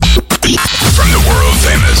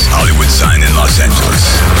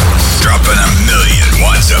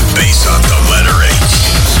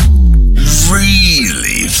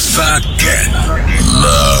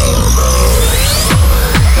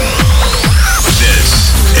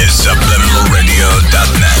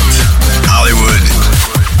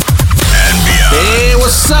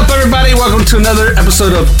welcome to another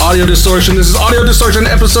episode of Audio Distortion. This is Audio Distortion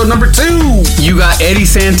episode number 2. You got Eddy,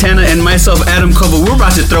 Santana, and myself, Adam Cova. We're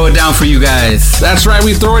about to throw it down for you guys. That's right,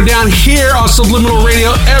 we throw it down here on Subliminal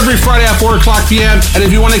Radio every Friday at 4 o'clock p.m. And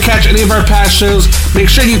if you want to catch any of our past shows, make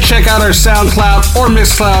sure you check out our SoundCloud or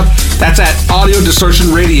Mixcloud. That's at Audio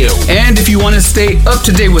Distortion Radio. And if you want to stay up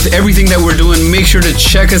to date with everything that we're doing, make sure to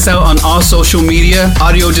check us out on all social media,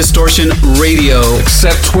 Audio Distortion Radio.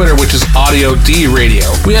 Except Twitter, which is Audio D Radio.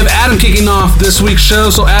 We have Adam kicking off this week's show.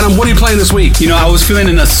 So Adam, what are you playing this week? You know, I was feeling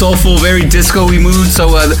in a soulful, very disco-y mood,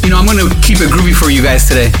 so I'm going to keep it groovy for you guys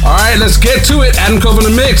today. All right, let's get to it. Adam Cova in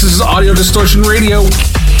the mix. This is Audio Distortion Radio.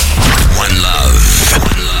 One love,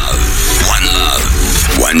 one love, one love,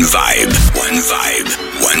 one vibe, one vibe,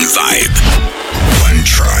 one vibe, one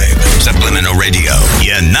tribe. Subliminal Radio,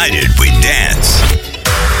 united we dance.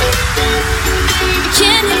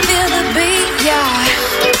 Can you feel the beat? Yeah.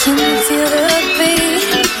 Can you feel the beat?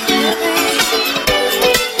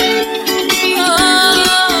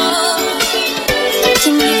 Oh,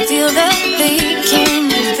 can you feel the beat? Can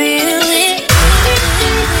you feel it?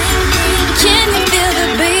 Can you feel the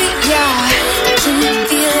beat? Yeah. Can you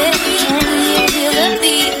feel it? Can you feel the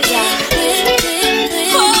beat? Yeah.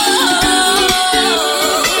 Oh,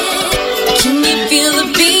 can you feel the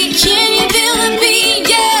beat? Can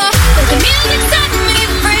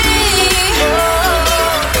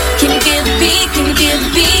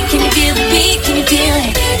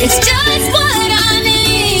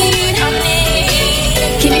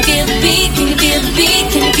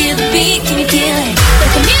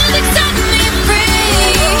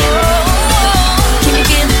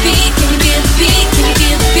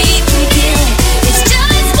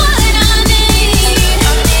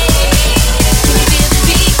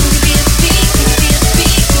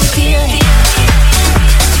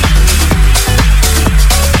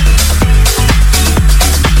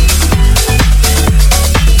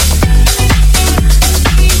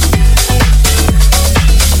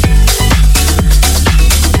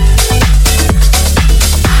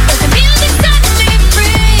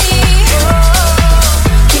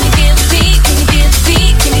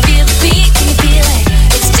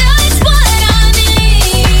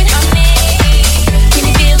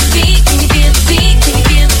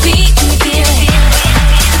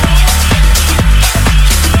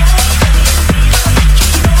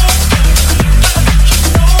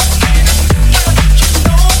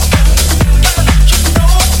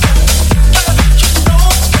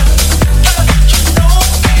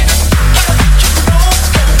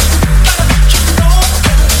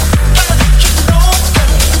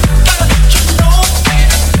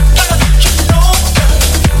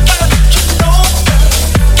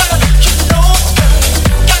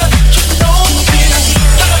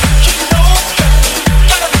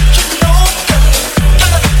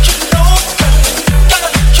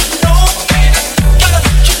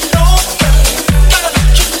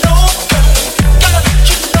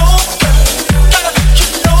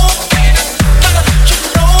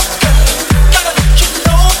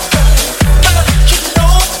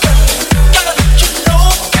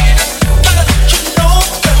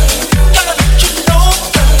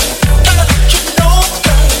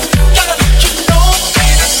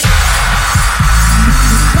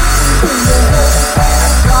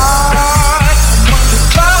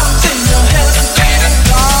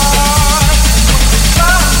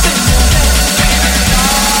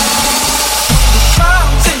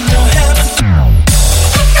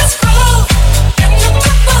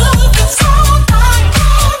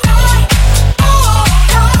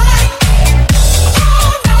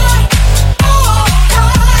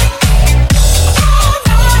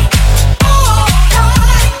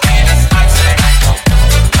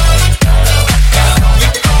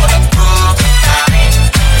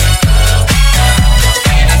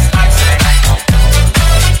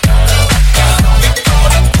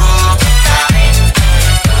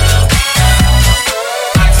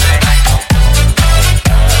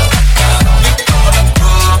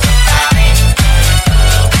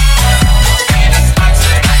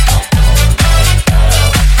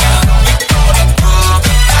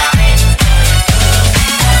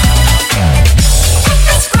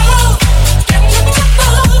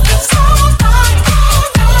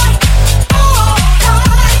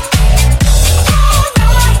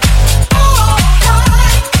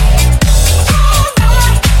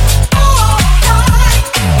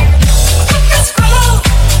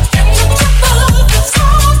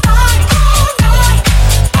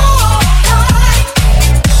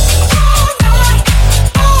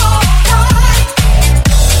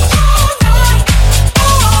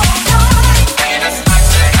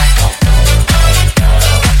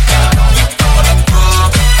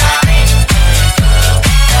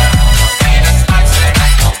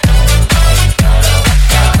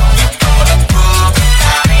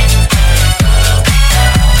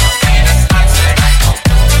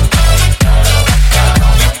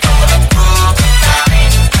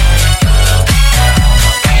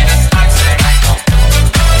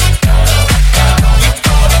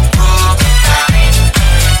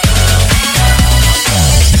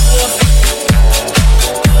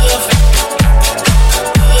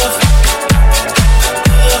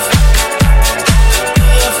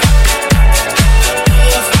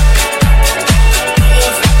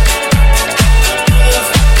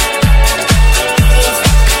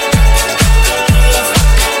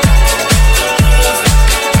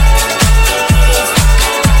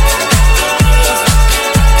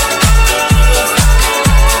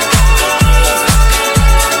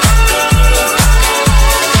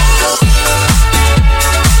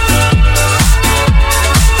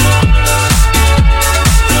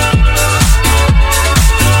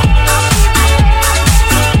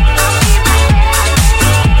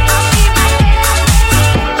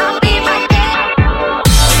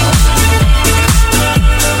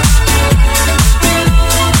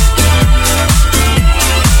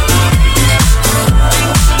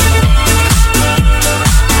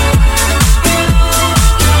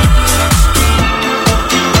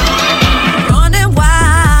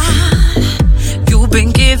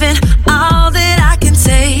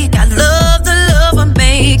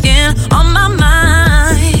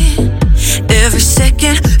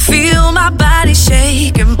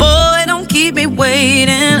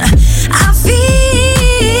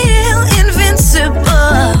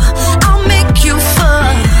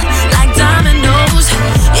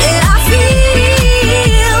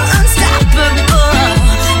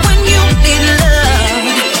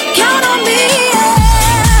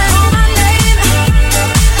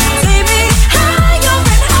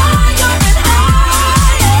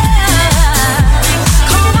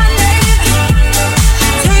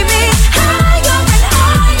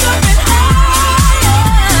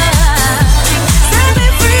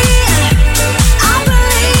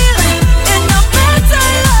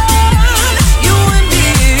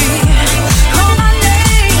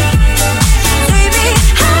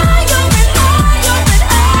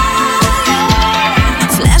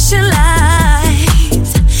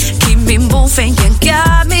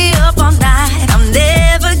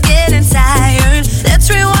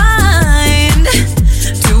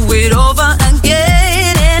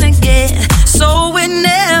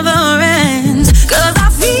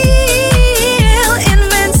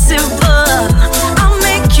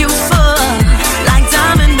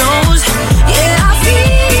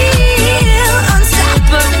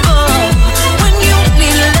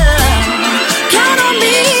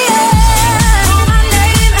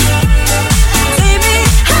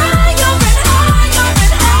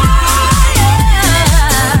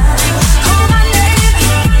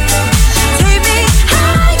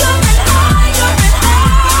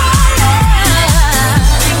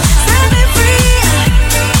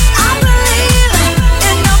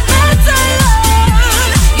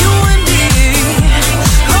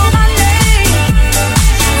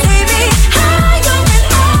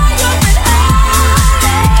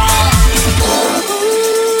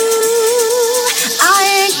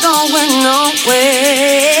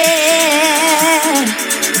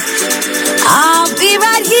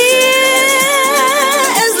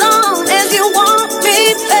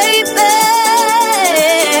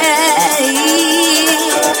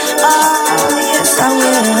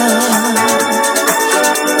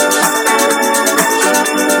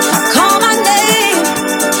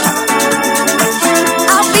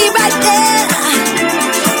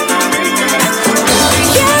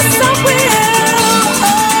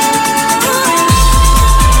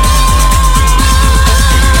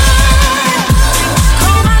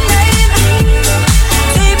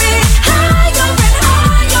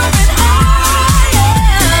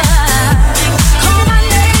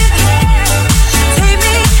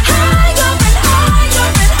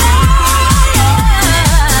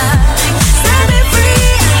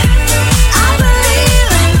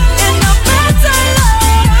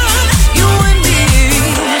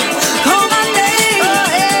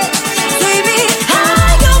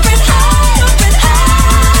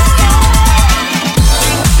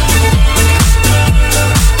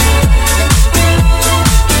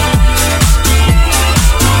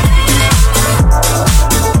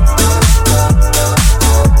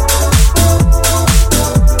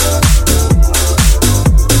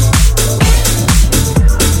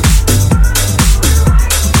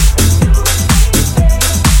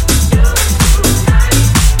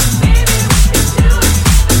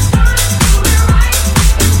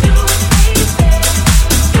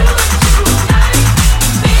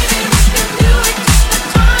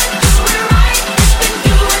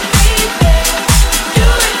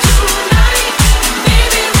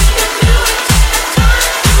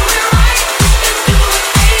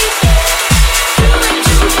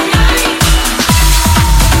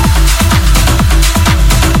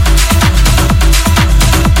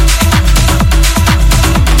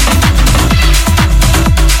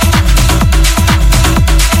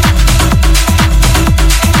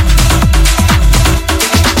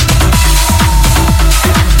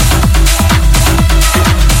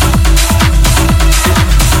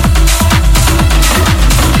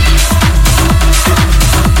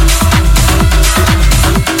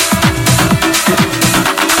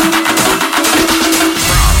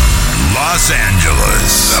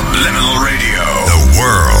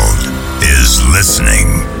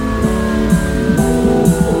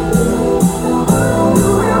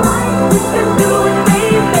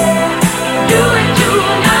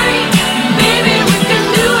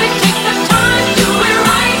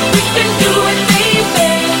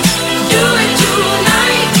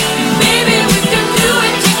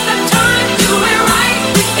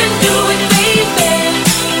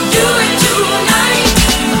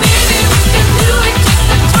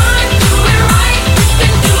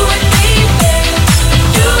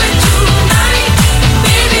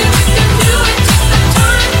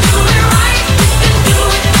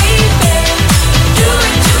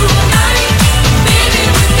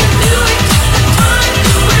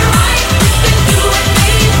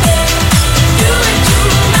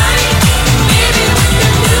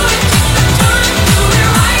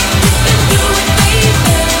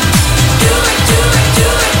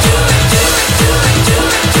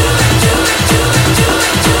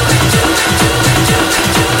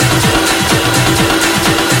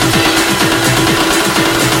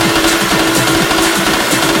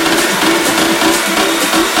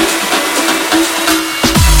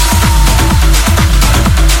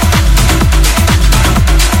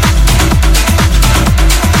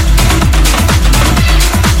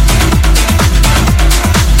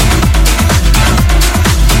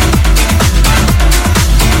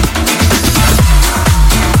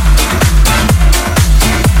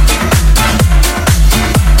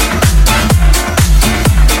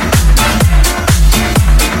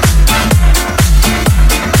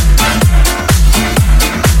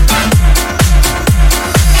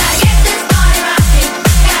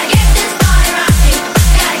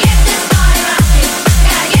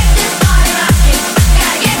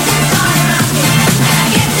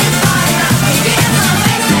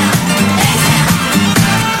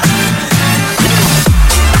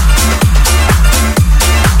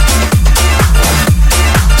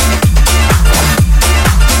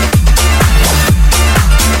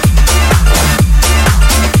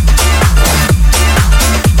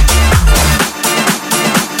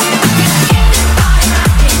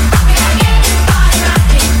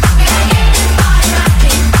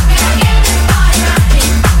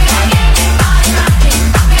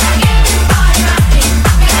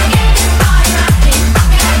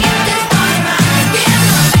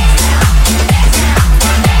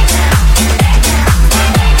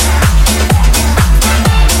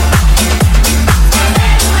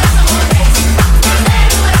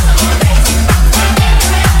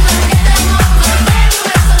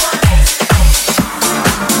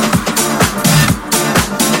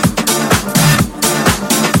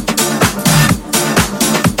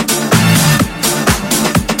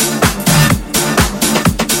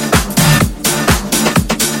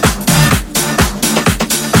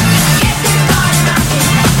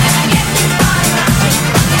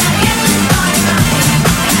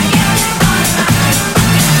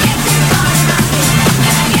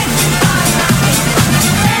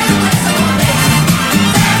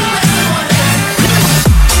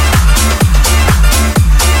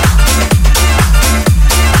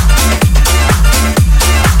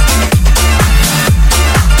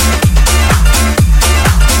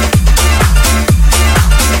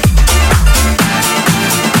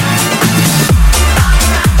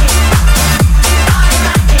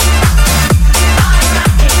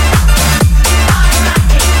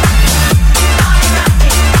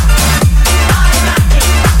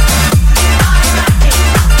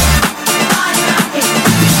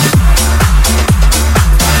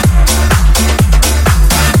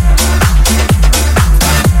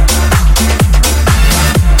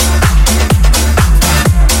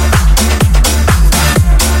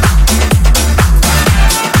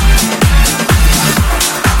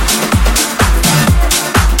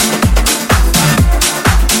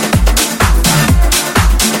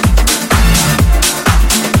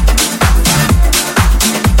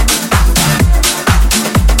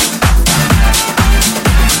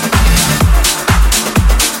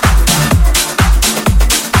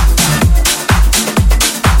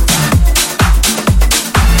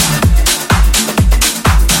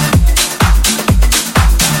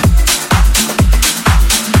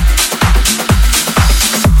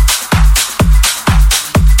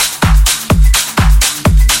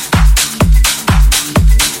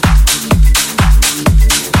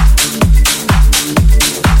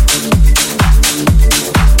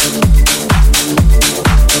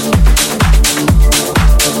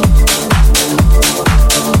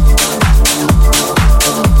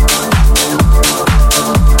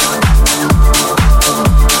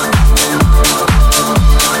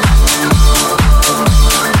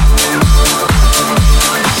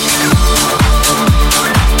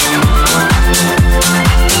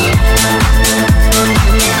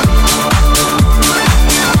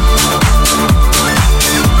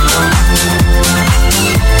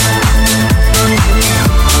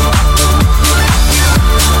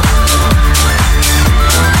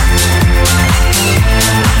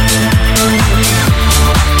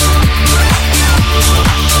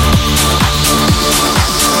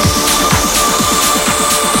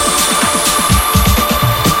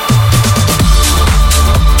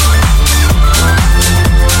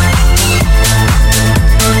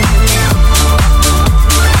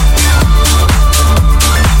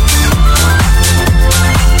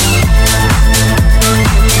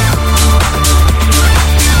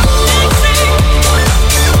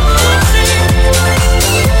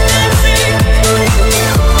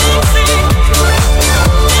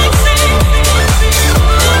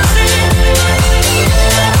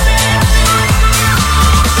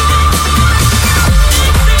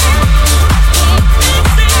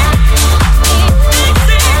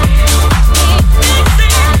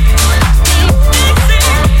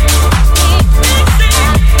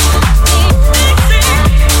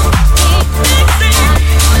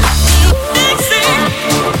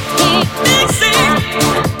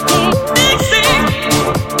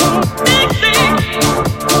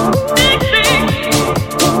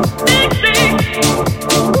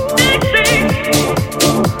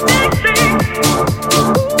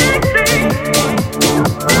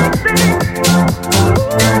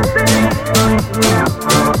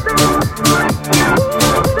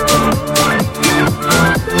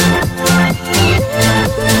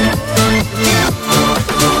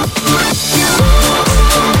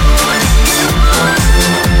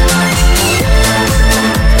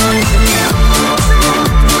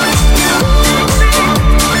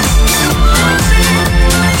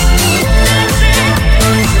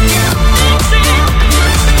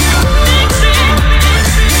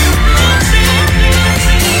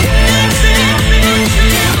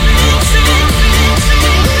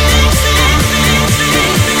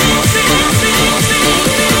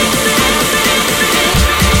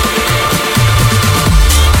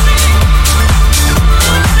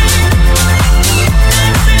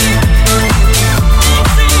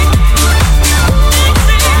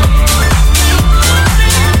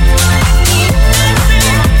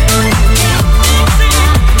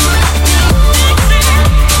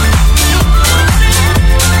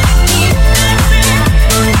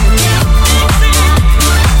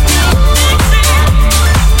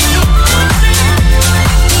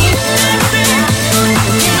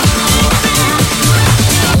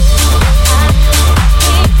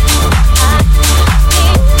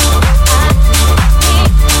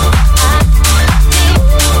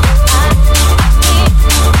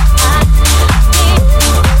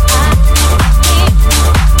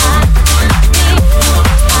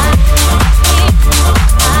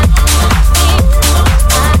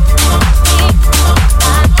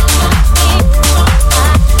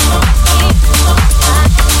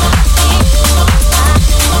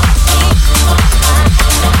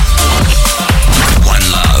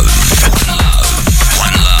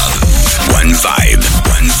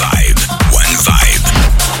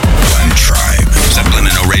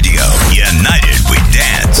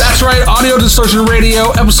Distortion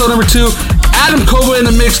Radio, episode number 2. Adam Cova in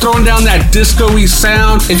the mix, throwing down that disco-y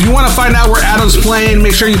sound. If you want to find out where Adam's playing,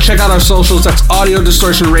 make sure you check out our socials. That's Audio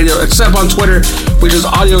Distortion Radio, except on Twitter, which is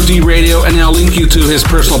Audio D Radio, and I'll link you to his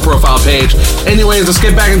personal profile page. Anyways, let's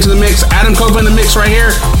get back into the mix. Adam Cova in the mix right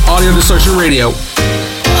here, Audio Distortion Radio.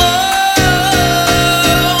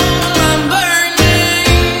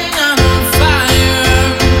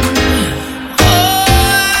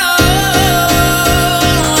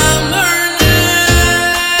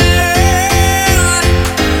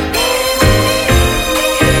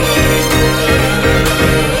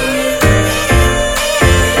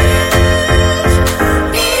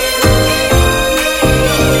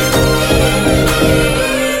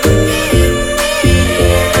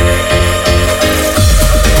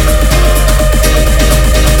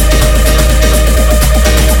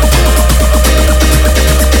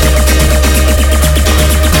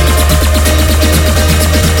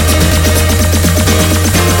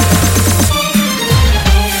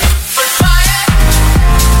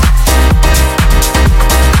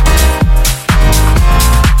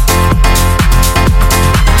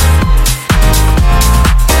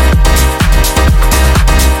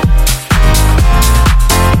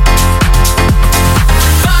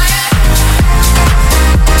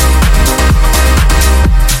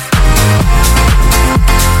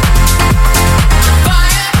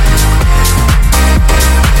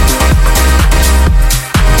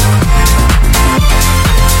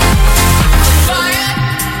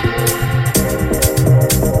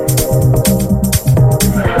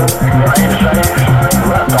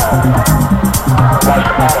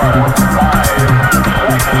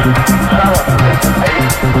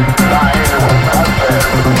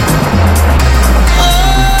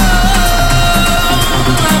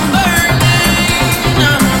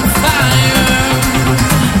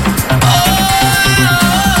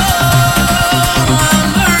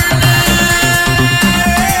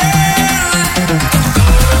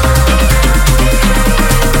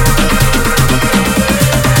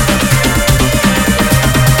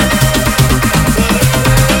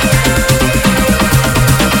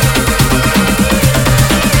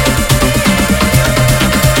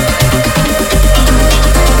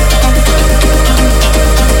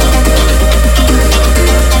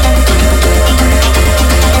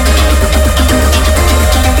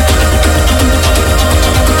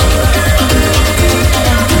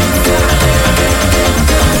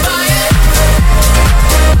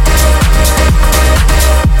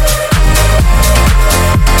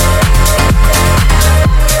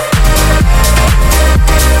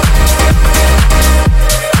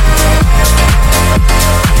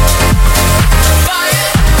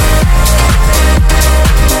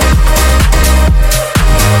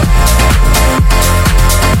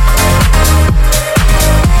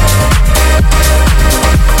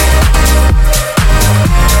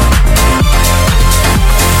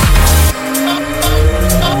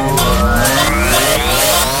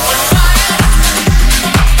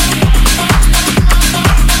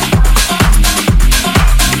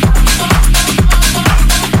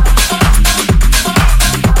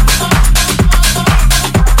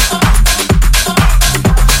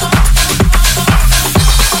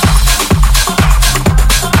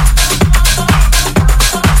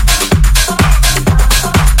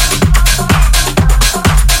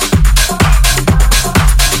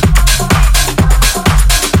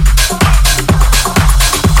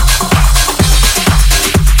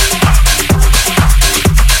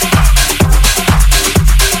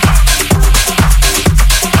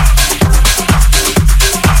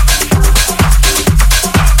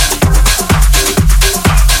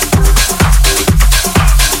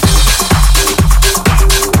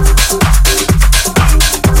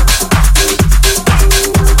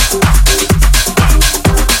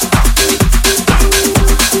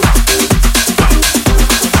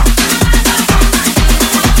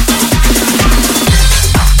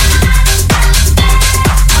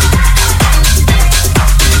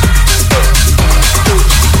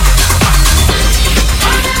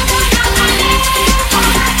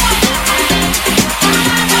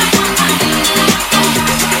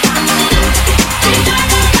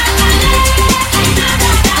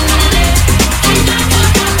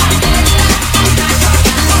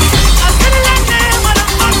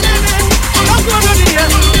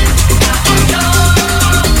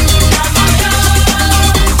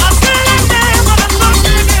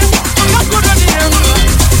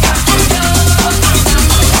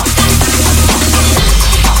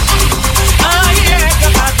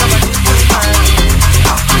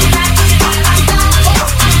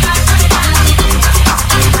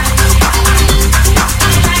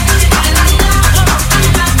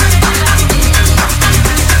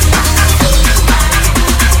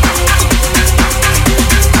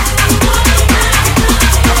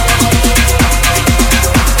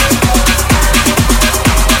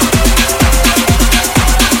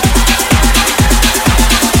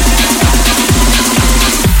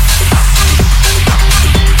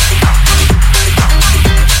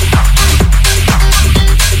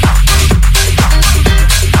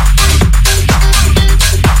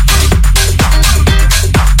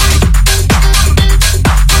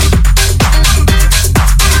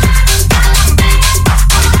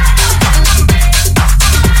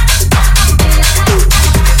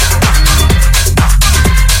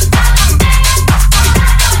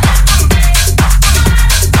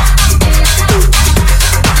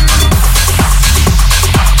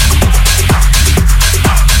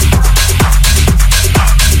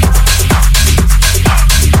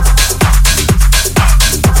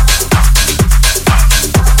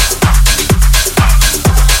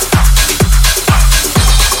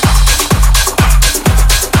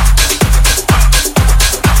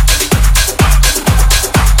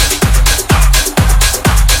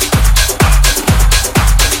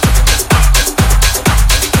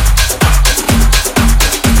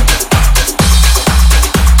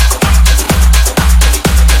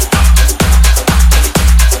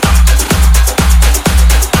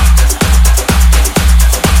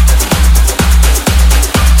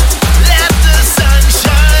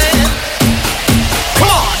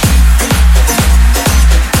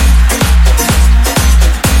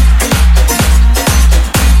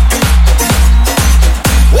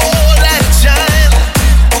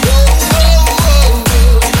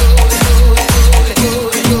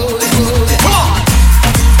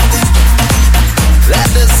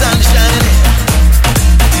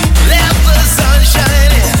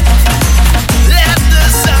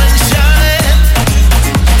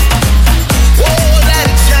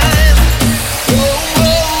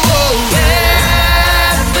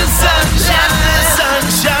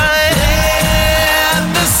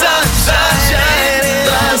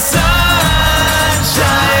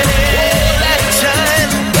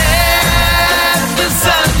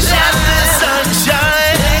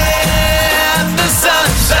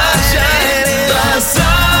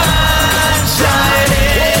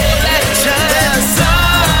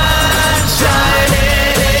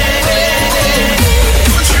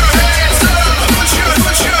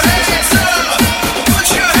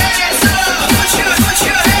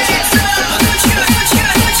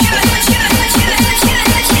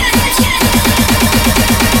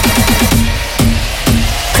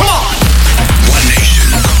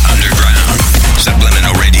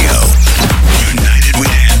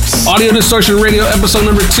 Audio Distortion Radio, episode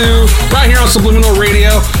number 2, right here on Subliminal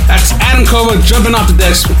Radio. That's Adam Cova jumping off the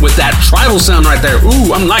decks with that tribal sound right there.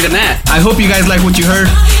 Ooh, I'm liking that. I hope you guys like what you heard.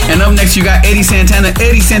 And up next, you got Eddy Santana.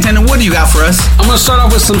 Eddy Santana, what do you got for us? I'm going to start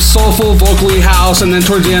off with some soulful, vocally house, and then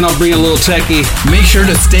towards the end, I'll bring a little techie. Make sure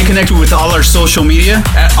to stay connected with all our social media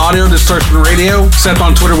at Audio Distortion Radio, except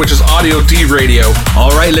on Twitter, which is Audio D Radio.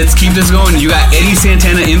 All right, let's keep this going. You got Eddy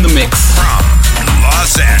Santana in the mix. From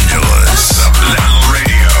Los Angeles, Subliminal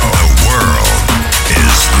Radio. The world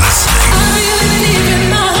is listening. I feel it deep in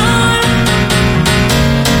my heart.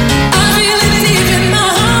 I feel it deep in my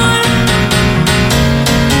heart.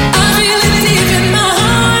 I feel it deep in my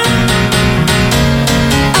heart.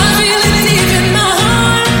 I feel it deep in my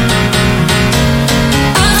heart.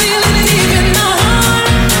 I feel it deep in my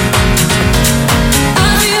heart.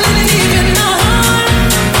 I feel it deep in my heart.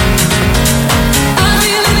 I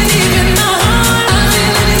feel it deep in my heart. I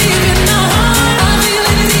feel it deep in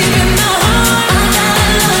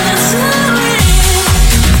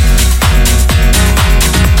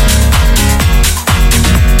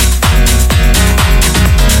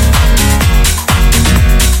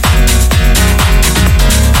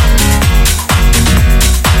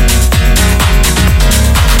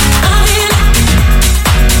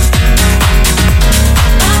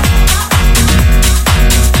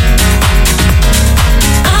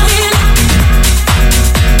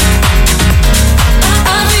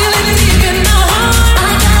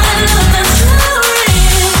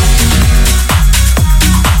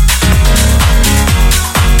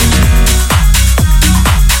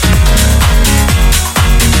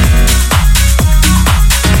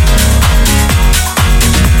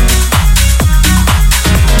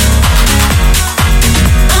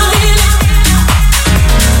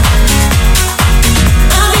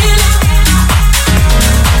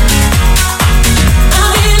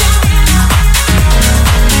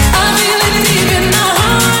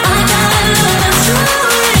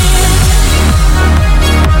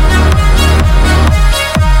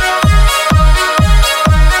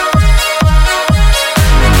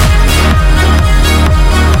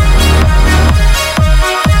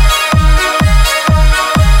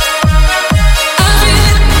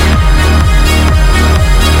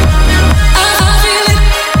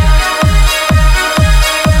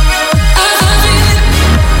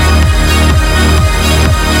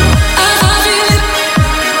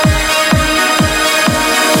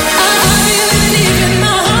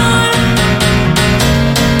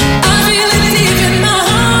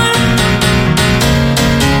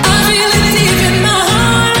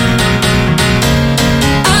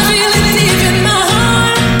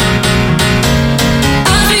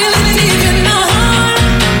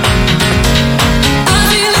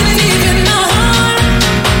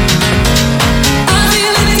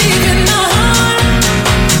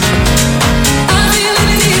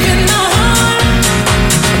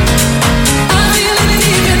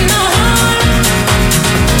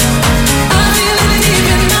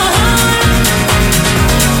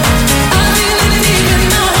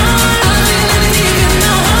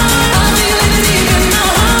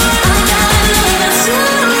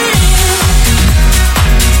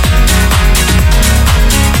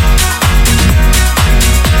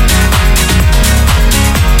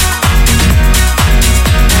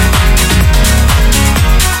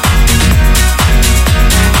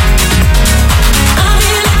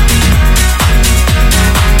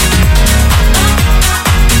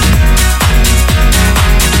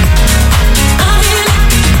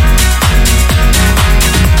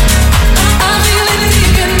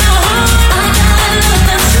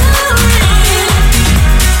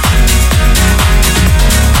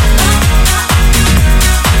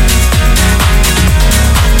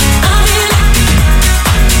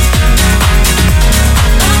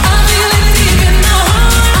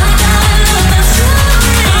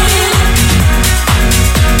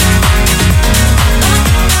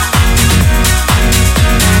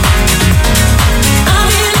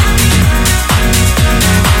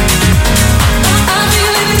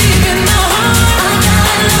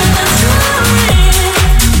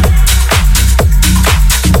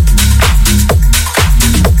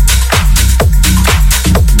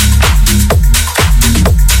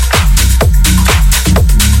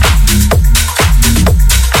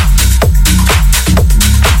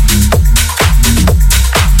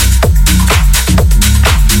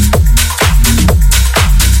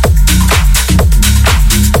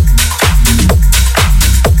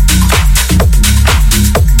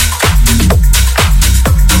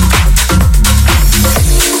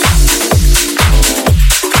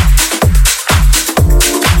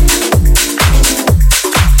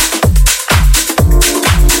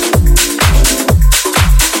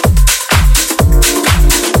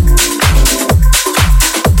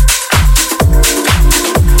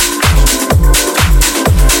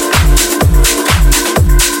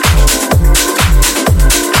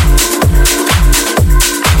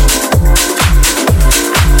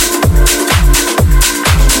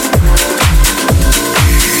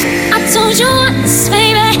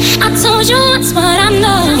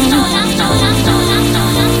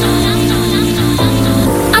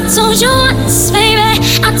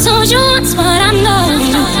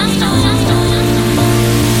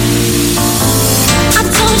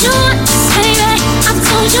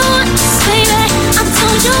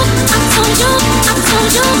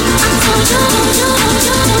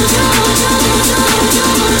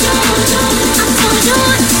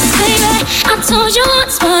told you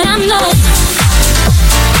once, but I'm not.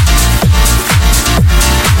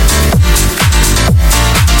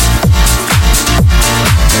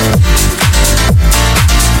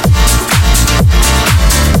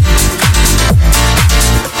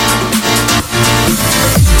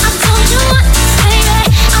 I told you once, baby.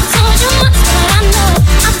 I told you once, but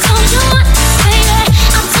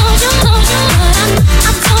I'm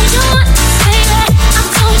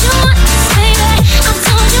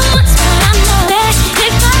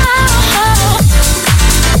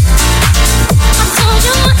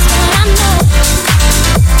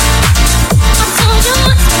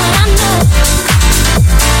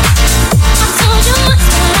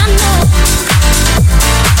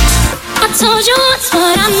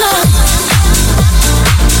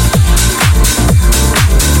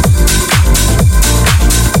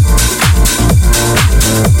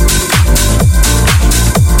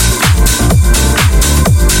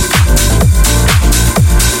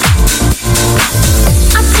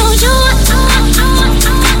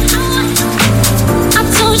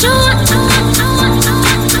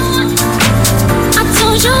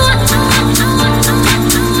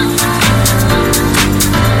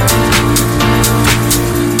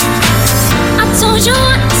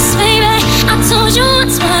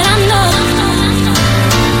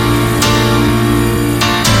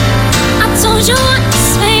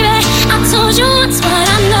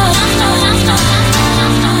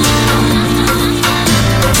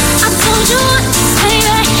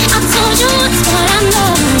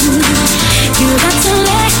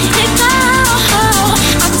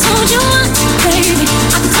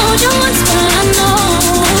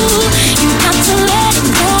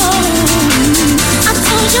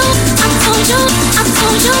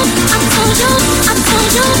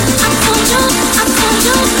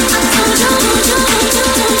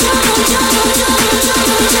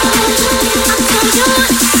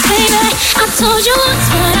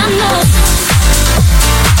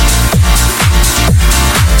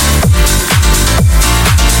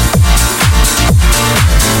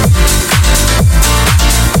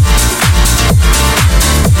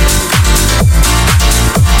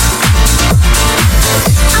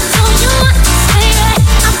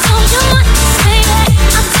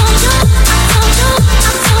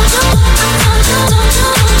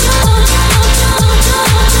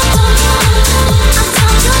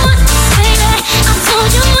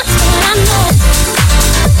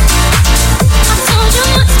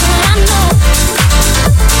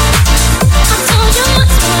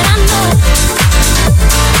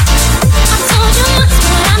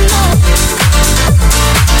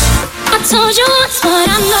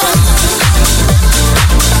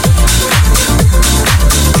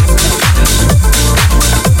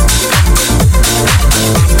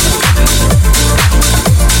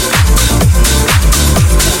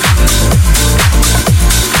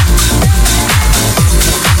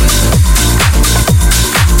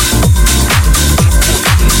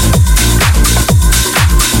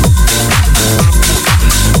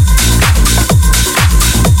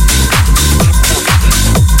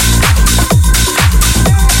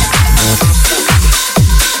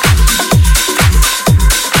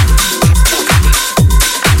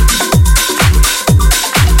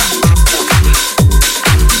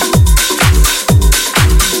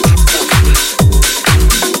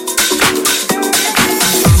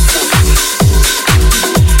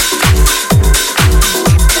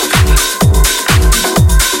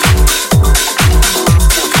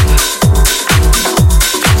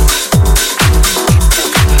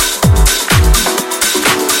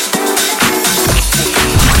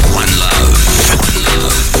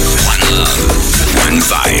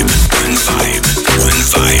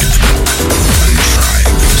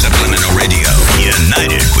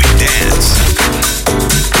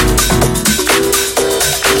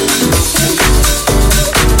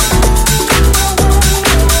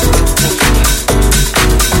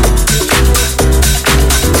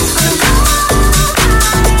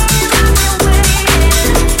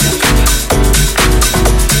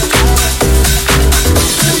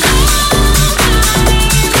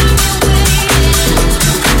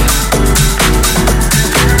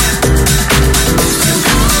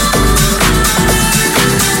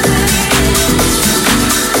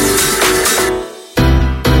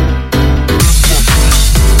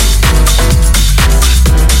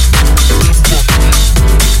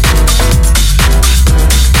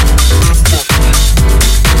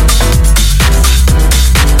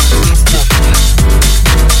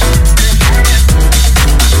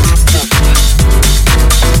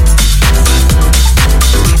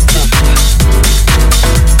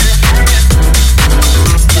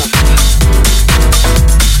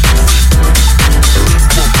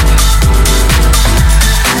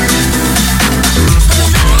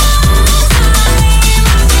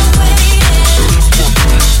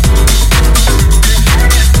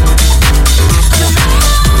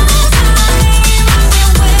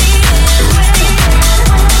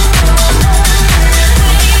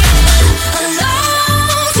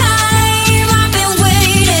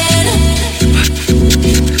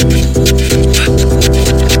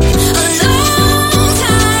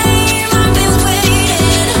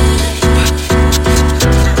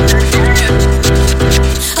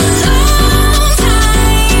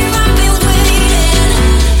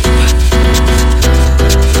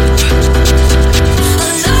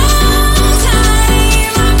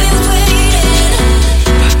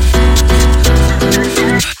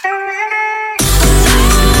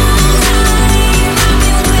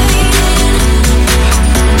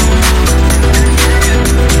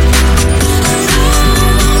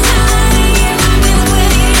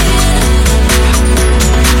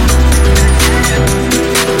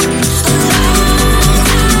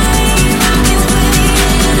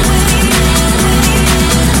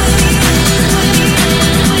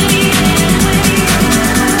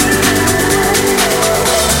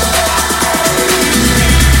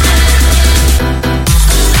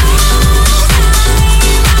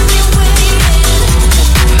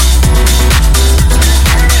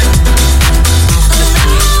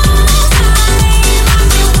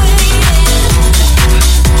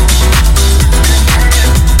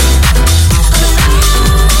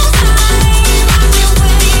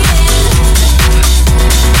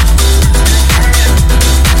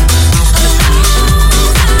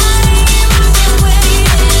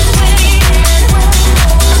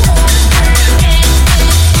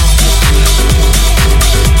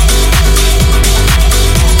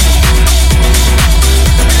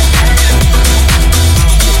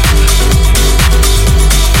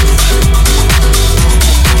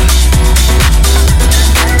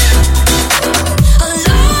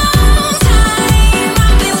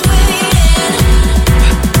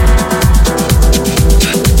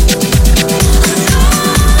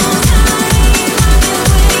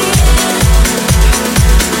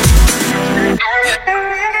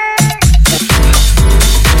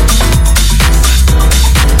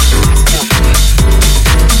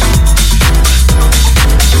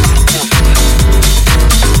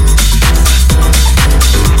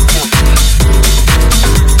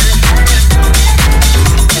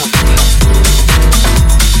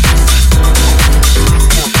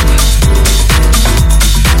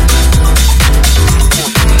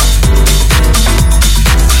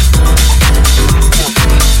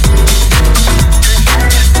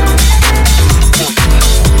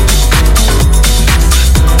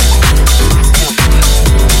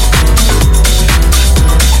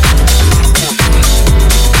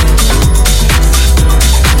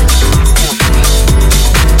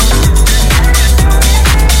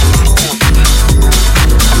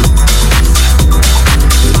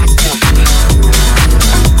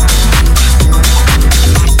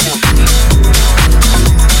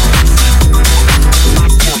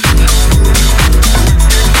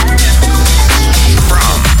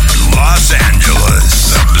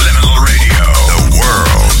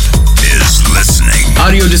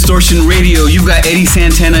Distortion Radio. You've got Eddy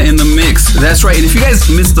Santana in the mix. That's right. And if you guys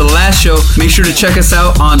missed the last show, make sure to check us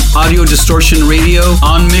out on Audio Distortion Radio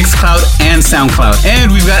on Mixcloud and SoundCloud.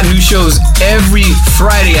 And we've got new shows every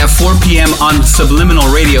Friday at 4 p.m. on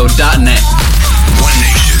subliminalradio.net. One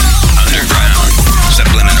Nation, Underground,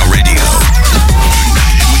 Subliminal Radio.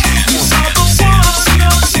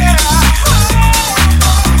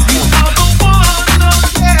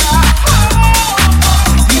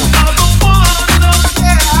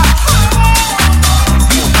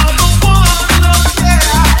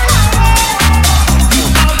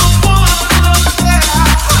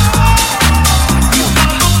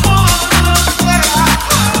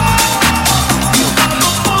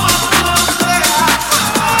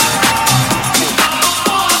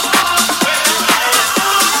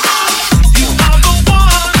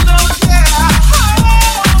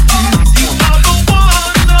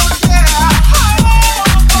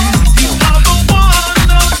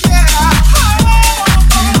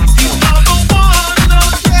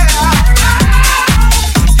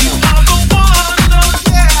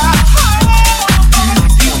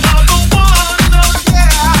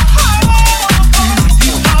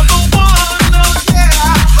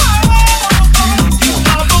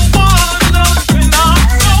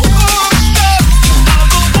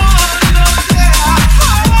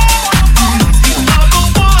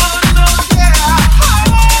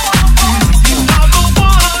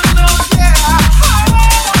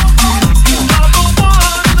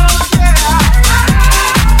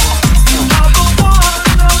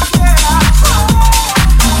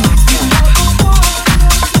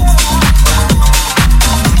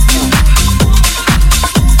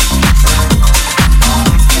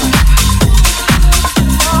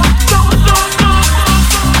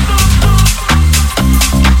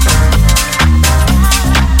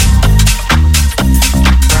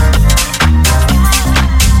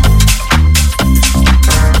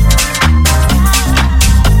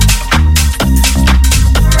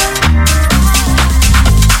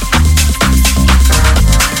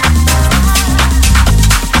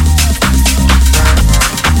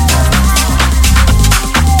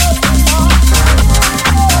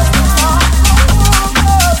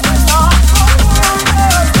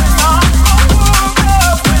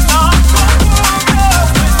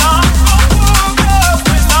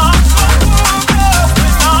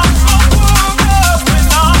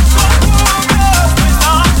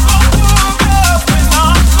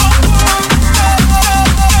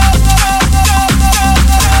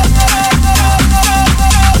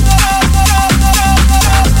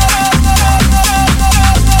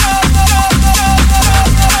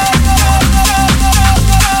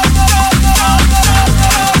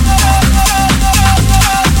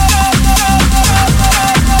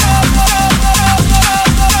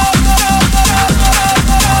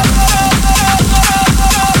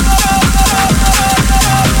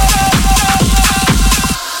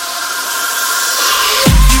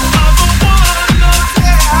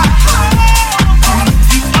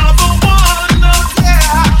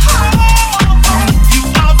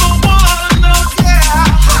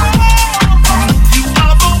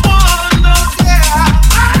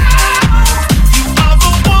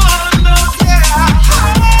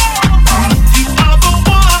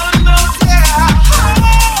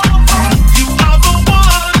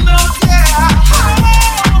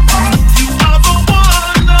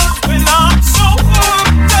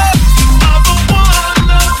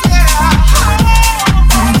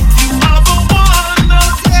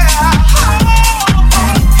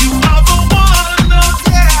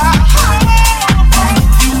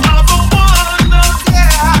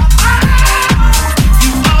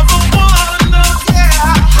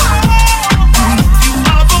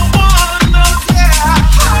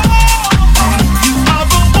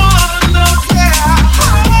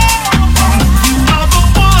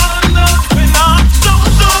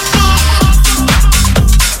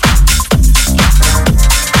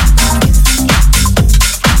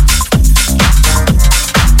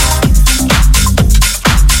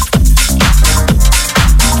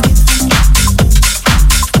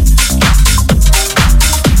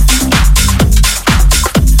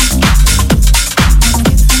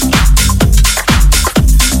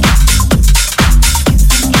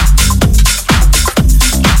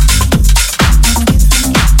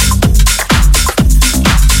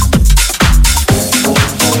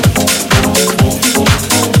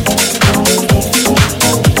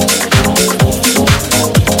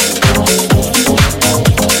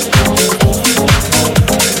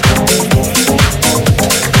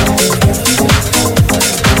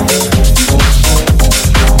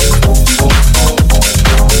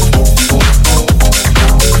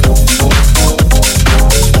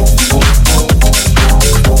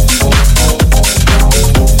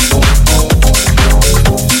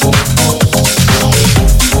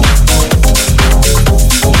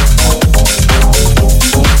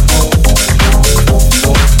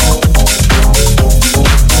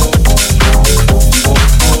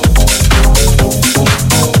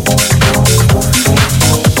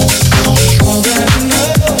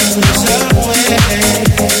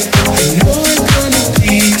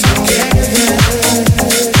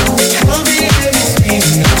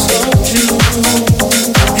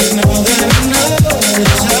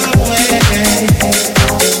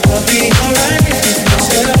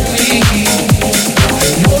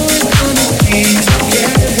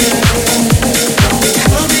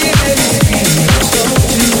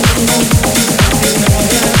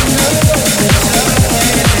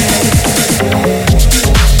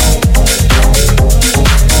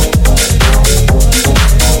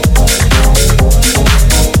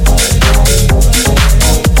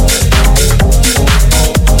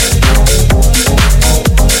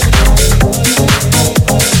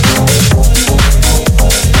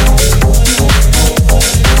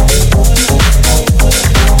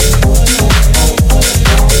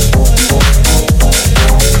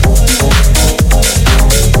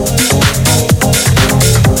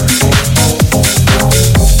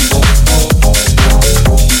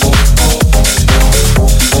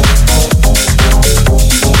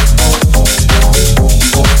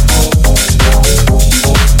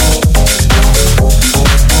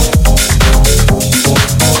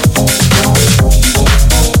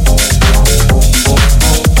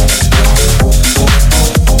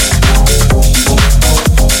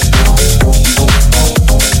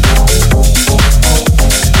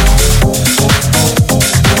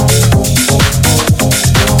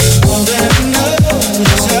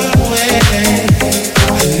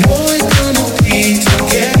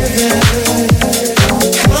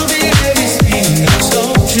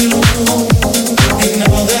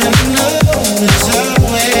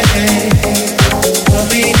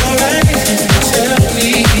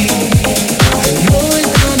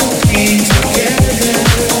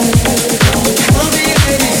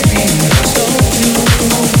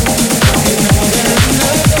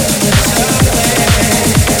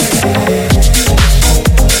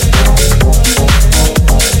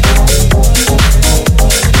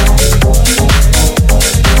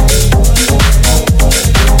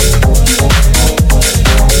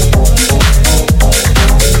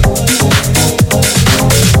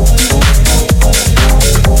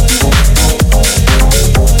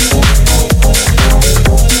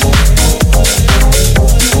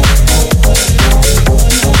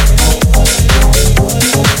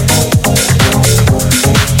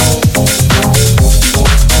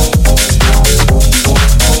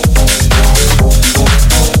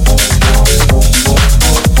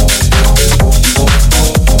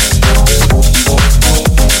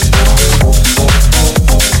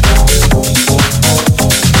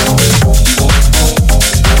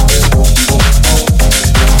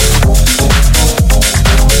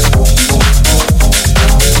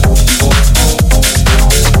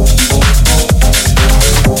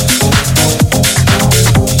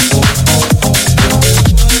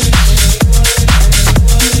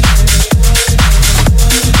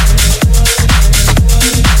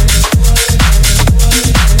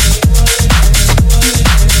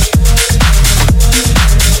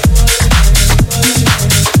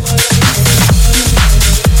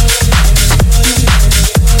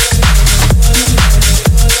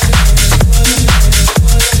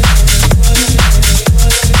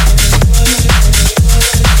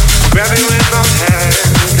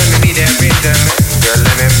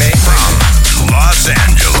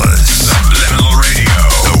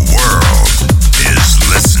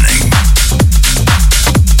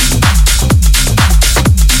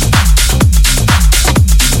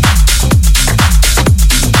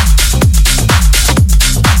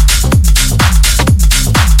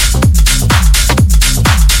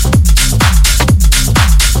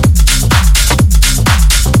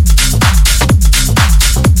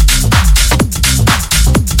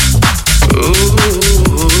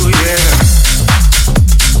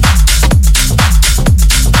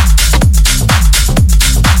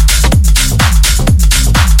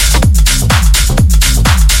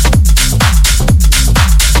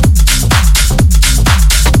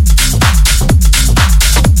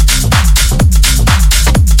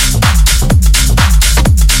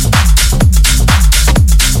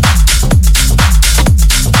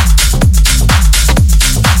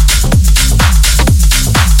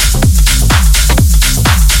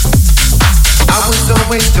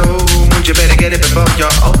 get it before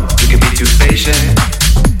you're old. You can be too patient.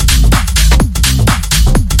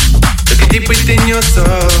 Look deep within your soul.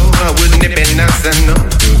 Wouldn't it be nice to know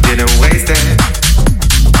you didn't waste it?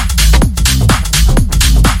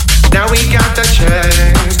 Now we got the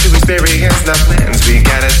chance to experience the plans. We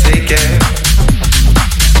gotta take it.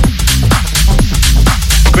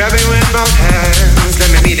 Grab it with both hands.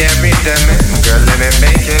 Let me meet every demand. Girl, let me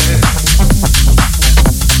make it.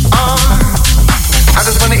 Oh, I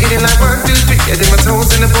just wanna eat it like 1, 2, 3. I dip my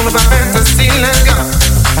toes in the pool of my fantasy. Let's go.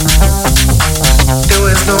 There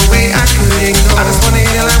is no way I could ignore. I just wanna eat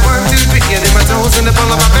it like 1, 2, 3. I dip my toes in the pool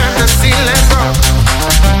of my fantasy. Let's go.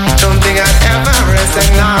 Don't think I'd ever rest at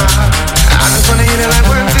night. I just wanna eat it like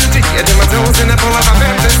 1, 2, 3. I dip my toes in the pool of my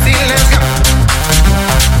fantasy. Let's go.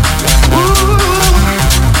 Ooh,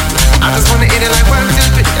 I just wanna eat it like 1, 2,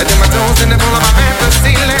 3. I dip my toes in the pool of my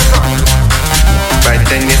fantasy. Let's go. Right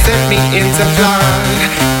then you set me into flight. I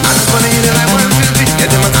just wanna eat it like 1, 2, 3. I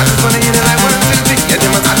just wanna eat it like 1, 2, 3. I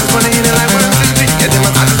just wanna eat it like 1, 2, 3. I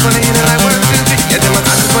just wanna eat it like 1, 2, 3. I just wanna eat it like 1, 2, 3.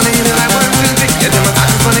 I just wanna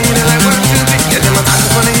eat it like 1, 2, 3. I just wanna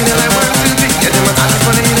eat it like 1, 2, 3. I just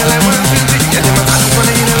wanna eat it like 1, 2, 3. I just wanna eat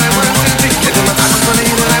it like 1, 2, 3. I just wanna eat it like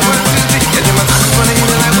 1, 2, 3. I just wanna eat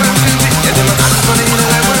it like 1, 2, 3. I just wanna eat it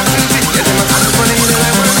like 1, 2, 3. I just wanna eat it like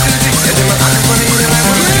 1, 2, 3. I just wanna eat it like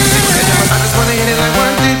 1, 2, 3. I just wanna eat it like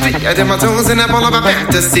 1, 2, 3. I dip my toes in that ball of my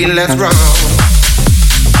fantasy. Let's roll.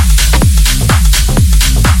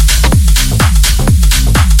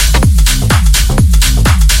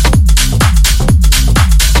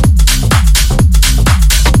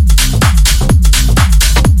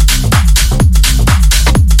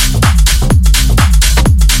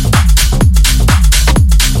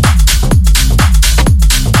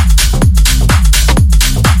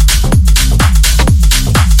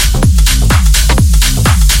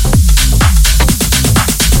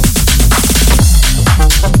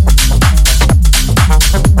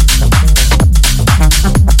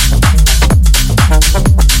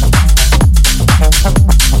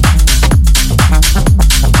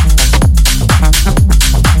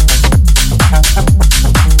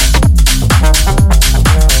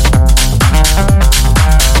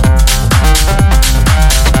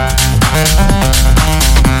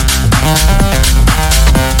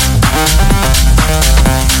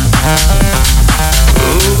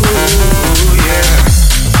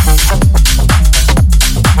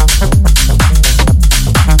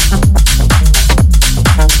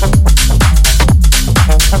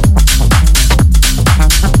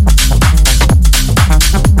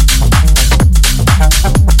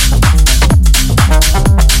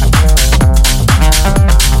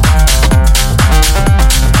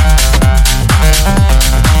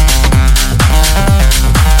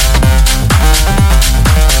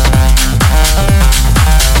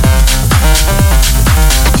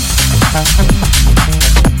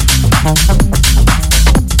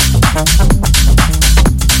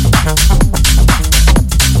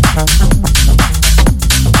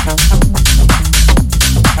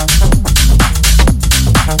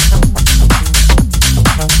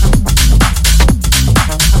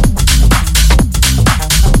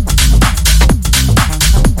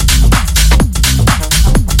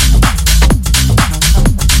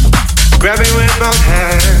 Grab it with both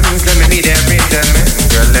hands. Let me meet every demand.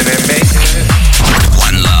 Girl, let me make it.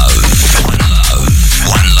 One love, one love,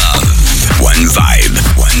 one love, one vibe,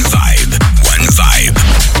 one vibe, one vibe,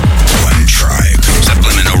 one tribe.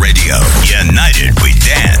 Subliminal Radio, united we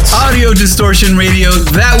dance. Audio Distortion Radio,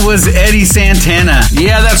 that was Eddy Santana.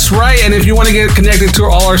 Yeah, that's right. And if you want to get connected to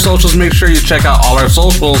all our socials, make sure you check out all our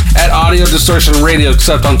socials at Audio Distortion Radio,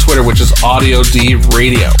 except on Twitter, which is Audio D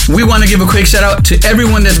Radio. We want to give a quick shout out to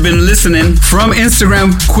everyone that's been listening from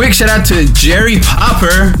Instagram. Quick shout out to Jerry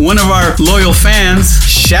Popper, one of our loyal fans.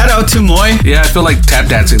 Shout out to Moy. Yeah, I feel like tap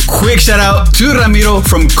dancing. Quick shout out to Ramiro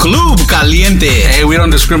from Club Caliente. Hey, we don't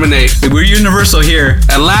discriminate. We're universal here.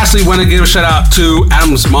 And lastly, want to give a shout out to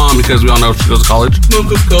Adam's mom, because we all know she goes to college.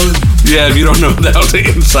 Yeah, if you don't know, that was an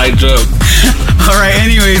inside joke. All right,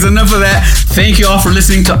 anyways, enough of that. Thank you all for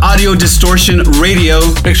listening to Audio Distortion Radio.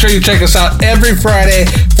 Make sure you check us out every Friday,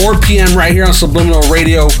 4 p.m. right here on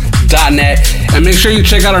subliminalradio.net. And make sure you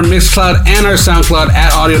check out our Mixcloud and our Soundcloud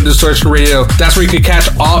at Audio Distortion Radio. That's where you can catch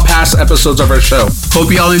all past episodes of our show. Hope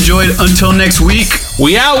you all enjoyed. Until next week,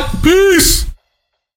 we out. Peace.